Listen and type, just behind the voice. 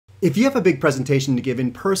If you have a big presentation to give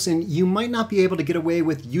in person, you might not be able to get away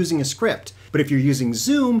with using a script. But if you're using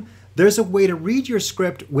Zoom, there's a way to read your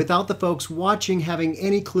script without the folks watching having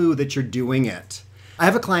any clue that you're doing it. I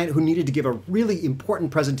have a client who needed to give a really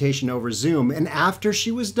important presentation over Zoom, and after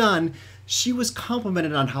she was done, she was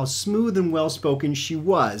complimented on how smooth and well-spoken she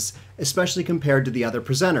was, especially compared to the other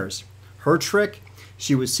presenters. Her trick?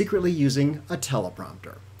 She was secretly using a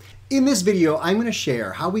teleprompter. In this video, I'm going to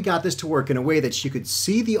share how we got this to work in a way that she could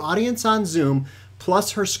see the audience on Zoom,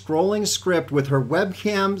 plus her scrolling script with her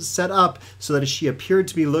webcam set up so that she appeared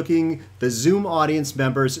to be looking the Zoom audience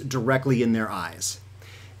members directly in their eyes.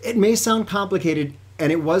 It may sound complicated, and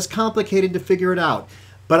it was complicated to figure it out,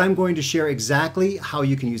 but I'm going to share exactly how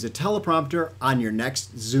you can use a teleprompter on your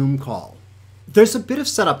next Zoom call. There's a bit of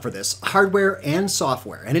setup for this, hardware and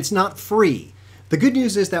software, and it's not free. The good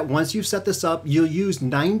news is that once you've set this up, you'll use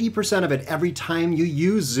 90% of it every time you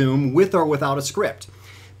use Zoom with or without a script.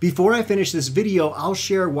 Before I finish this video, I'll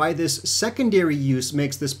share why this secondary use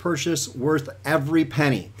makes this purchase worth every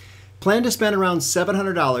penny. Plan to spend around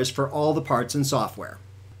 $700 for all the parts and software.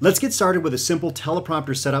 Let's get started with a simple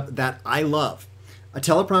teleprompter setup that I love. A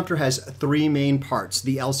teleprompter has three main parts: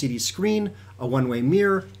 the LCD screen, a one-way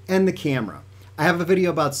mirror, and the camera. I have a video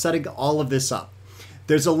about setting all of this up.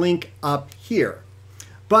 There's a link up here,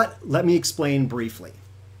 but let me explain briefly.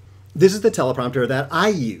 This is the teleprompter that I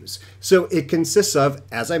use. So it consists of,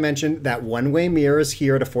 as I mentioned, that one-way mirror is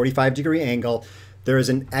here at a 45-degree angle. There is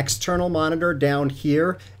an external monitor down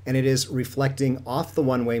here, and it is reflecting off the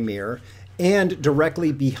one-way mirror. And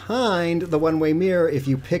directly behind the one-way mirror, if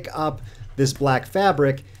you pick up this black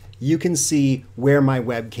fabric, you can see where my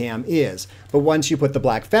webcam is. But once you put the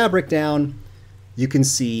black fabric down, you can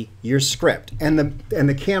see your script, and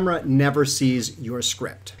the camera never sees your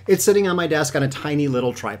script. It's sitting on my desk on a tiny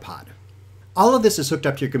little tripod. All of this is hooked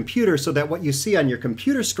up to your computer so that what you see on your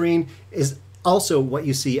computer screen is also what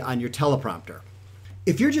you see on your teleprompter.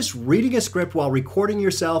 If you're just reading a script while recording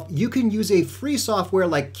yourself, you can use a free software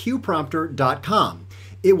like Teleprompter.com.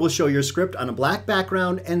 It will show your script on a black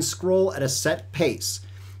background and scroll at a set pace.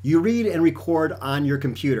 You read and record on your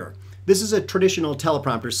computer. This is a traditional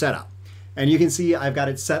teleprompter setup. And you can see I've got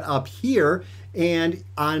it set up here, and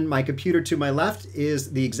on my computer to my left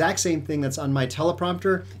is the exact same thing that's on my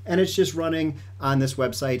teleprompter, and it's just running on this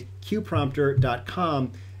website,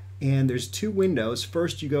 Teleprompter.com. And there's two windows.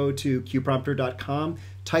 First, you go to Teleprompter.com,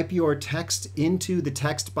 type your text into the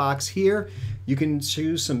text box here. You can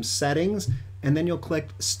choose some settings, and then you'll click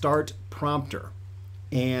Start Prompter.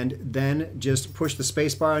 And then just push the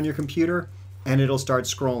spacebar on your computer, and it'll start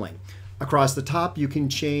scrolling. Across the top, you can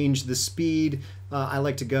change the speed. I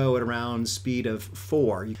like to go at around speed of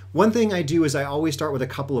 4. One thing I do is I always start with a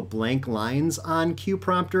couple of blank lines on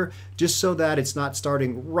Teleprompter, just so that it's not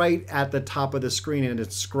starting right at the top of the screen and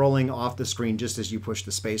it's scrolling off the screen just as you push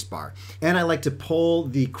the space bar. And I like to pull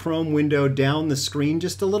the Chrome window down the screen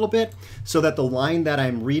just a little bit so that the line that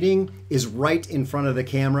I'm reading is right in front of the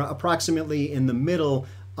camera, approximately in the middle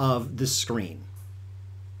of the screen.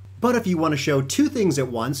 But if you want to show two things at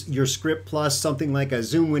once, your script plus something like a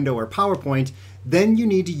Zoom window or PowerPoint, then you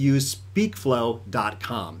need to use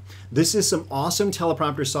Speakflow.com. This is some awesome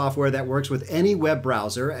teleprompter software that works with any web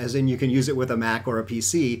browser, as in you can use it with a Mac or a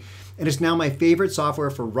PC, and it's now my favorite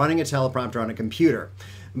software for running a teleprompter on a computer.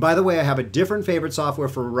 By the way, I have a different favorite software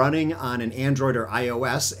for running on an Android or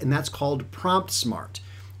iOS, and that's called PromptSmart.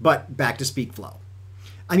 But back to Speakflow.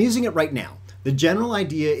 I'm using it right now. The general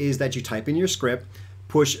idea is that you type in your script,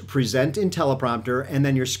 push present in teleprompter, and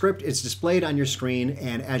then your script is displayed on your screen,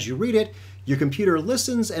 and as you read it, your computer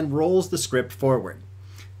listens and rolls the script forward.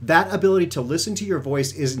 That ability to listen to your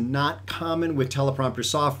voice is not common with teleprompter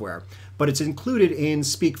software, but it's included in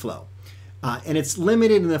Speakflow. And it's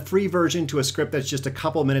limited in the free version to a script that's just a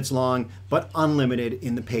couple minutes long, but unlimited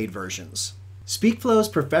in the paid versions. Speakflow's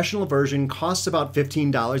professional version costs about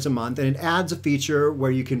 $15 a month, and it adds a feature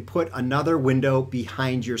where you can put another window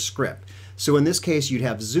behind your script. So in this case, you'd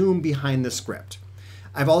have Zoom behind the script.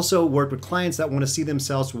 I've also worked with clients that want to see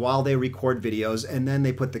themselves while they record videos, and then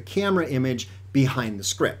they put the camera image behind the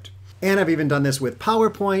script. And I've even done this with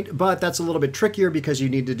PowerPoint, but that's a little bit trickier because you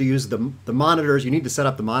need to use the monitors. You need to set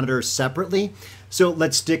up the monitors separately. So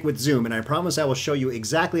let's stick with Zoom, and I promise I will show you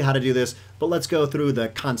exactly how to do this, but let's go through the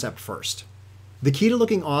concept first. The key to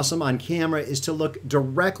looking awesome on camera is to look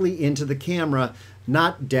directly into the camera,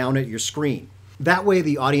 not down at your screen. That way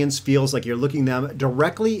the audience feels like you're looking them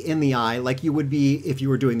directly in the eye, like you would be if you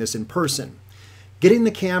were doing this in person. Getting the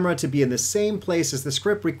camera to be in the same place as the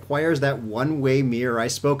script requires that one-way mirror I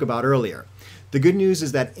spoke about earlier. The good news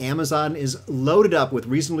is that Amazon is loaded up with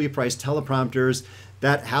reasonably priced teleprompters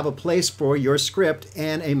that have a place for your script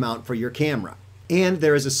and a mount for your camera. And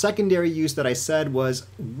there is a secondary use that I said was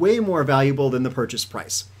way more valuable than the purchase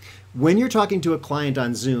price. When you're talking to a client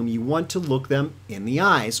on Zoom, you want to look them in the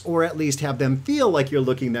eyes, or at least have them feel like you're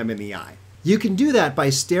looking them in the eye. You can do that by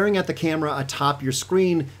staring at the camera atop your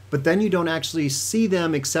screen, but then you don't actually see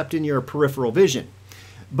them except in your peripheral vision.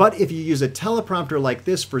 But if you use a teleprompter like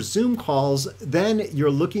this for Zoom calls, then you're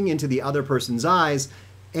looking into the other person's eyes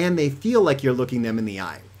and they feel like you're looking them in the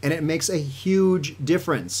eye. And it makes a huge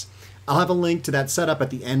difference. I'll have a link to that setup at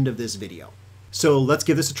the end of this video. So let's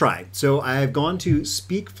give this a try. So I've gone to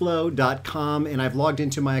speakflow.com and I've logged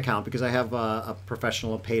into my account because I have a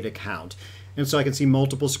professional paid account. And so I can see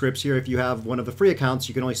multiple scripts here. If you have one of the free accounts,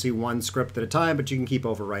 you can only see one script at a time, but you can keep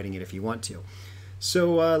overwriting it if you want to.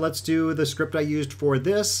 So let's do the script I used for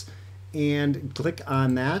this and click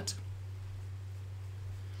on that.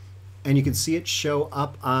 And you can see it show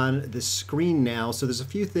up on the screen now. So there's a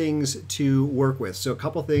few things to work with. So a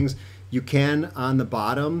couple things you can on the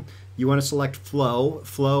bottom. You want to select flow.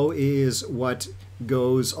 Flow is what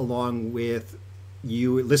goes along with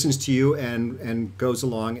you. It listens to you and goes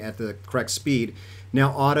along at the correct speed.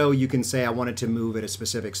 Now auto, you can say I want it to move at a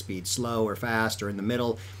specific speed, slow or fast or in the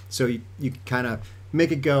middle. So you kind of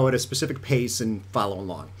make it go at a specific pace and follow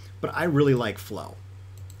along. But I really like flow.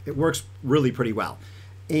 It works really pretty well.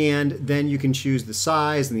 And then you can choose the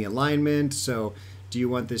size and the alignment. So do you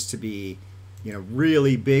want this to be,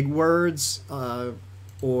 really big words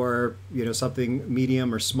or, something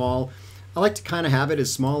medium or small? I like to kind of have it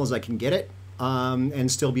as small as I can get it and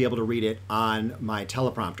still be able to read it on my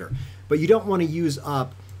teleprompter. But you don't want to use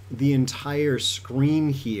up the entire screen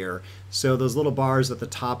here. So those little bars at the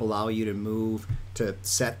top allow you to move to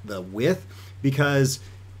set the width, because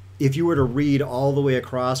if you were to read all the way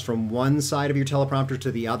across from one side of your teleprompter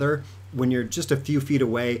to the other, when you're just a few feet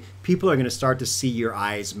away, people are going to start to see your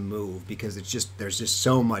eyes move because there's just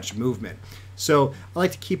so much movement. So I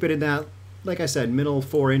like to keep it in that, like I said, middle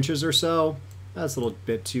 4 inches or so. That's a little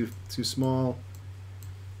bit too small.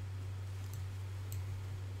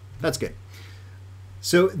 That's good.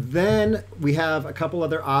 So then we have a couple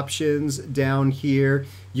other options down here.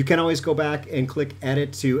 You can always go back and click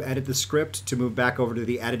edit to edit the script to move back over to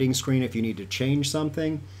the editing screen if you need to change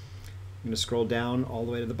something. I'm going to scroll down all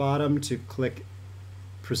the way to the bottom to click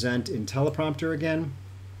present in teleprompter again.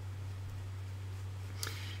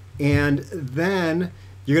 And then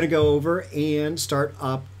you're going to go over and start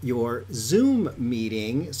up your Zoom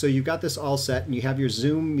meeting. So you've got this all set and you have your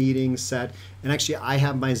Zoom meeting set. And actually I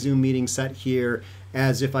have my Zoom meeting set here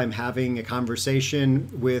as if I'm having a conversation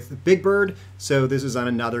with Big Bird. So this is on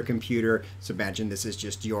another computer. So imagine this is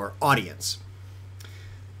just your audience.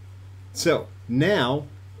 So now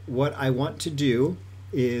what I want to do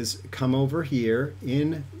is come over here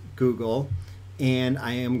in Google and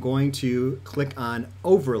I am going to click on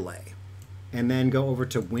overlay and then go over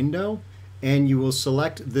to window and you will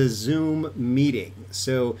select the Zoom meeting.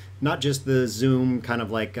 So not just the Zoom kind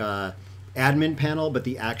of like admin panel, but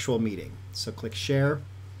the actual meeting. So click share.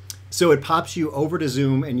 So it pops you over to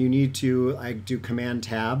Zoom and you need to do Command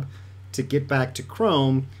Tab to get back to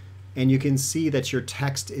Chrome, and you can see that your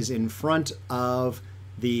text is in front of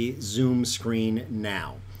the Zoom screen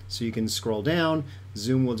now. So you can scroll down,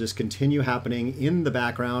 Zoom will just continue happening in the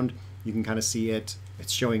background. You can kind of see it,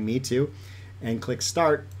 it's showing me too, and click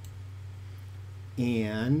start.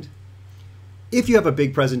 And if you have a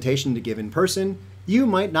big presentation to give in person, you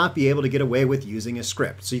might not be able to get away with using a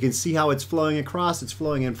script. So you can see how it's flowing across. It's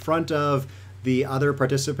flowing in front of the other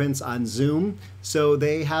participants on Zoom. So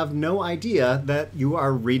they have no idea that you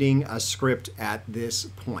are reading a script at this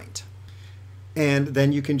point. And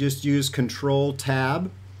then you can just use Control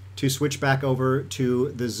Tab to switch back over to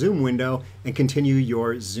the Zoom window and continue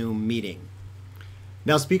your Zoom meeting.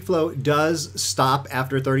 Now Speakflow does stop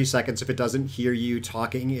after 30 seconds. If it doesn't hear you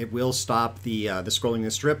talking, it will stop the scrolling the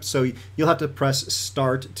strip. So you'll have to press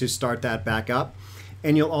start to start that back up.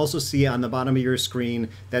 And you'll also see on the bottom of your screen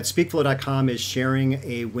that speakflow.com is sharing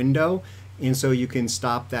a window. And so you can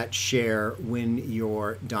stop that share when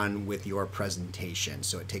you're done with your presentation.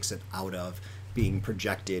 So it takes it out of being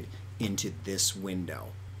projected into this window.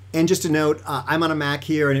 And just a note, I'm on a Mac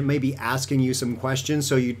here and it may be asking you some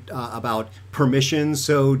questions about permissions.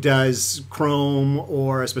 So does Chrome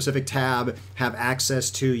or a specific tab have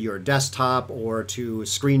access to your desktop or to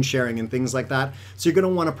screen sharing and things like that? So you're going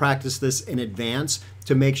to want to practice this in advance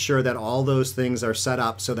to make sure that all those things are set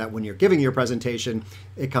up so that when you're giving your presentation,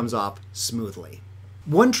 it comes off smoothly.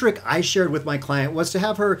 One trick I shared with my client was to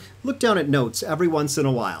have her look down at notes every once in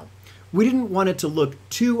a while. We didn't want it to look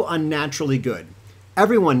too unnaturally good.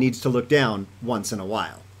 Everyone needs to look down once in a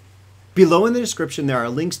while. Below in the description there are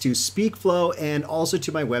links to Speakflow and also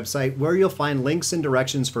to my website where you'll find links and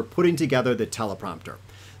directions for putting together the teleprompter.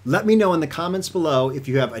 Let me know in the comments below if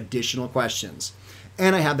you have additional questions.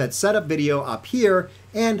 And I have that setup video up here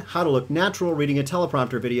and how to look natural reading a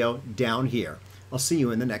teleprompter video down here. I'll see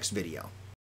you in the next video.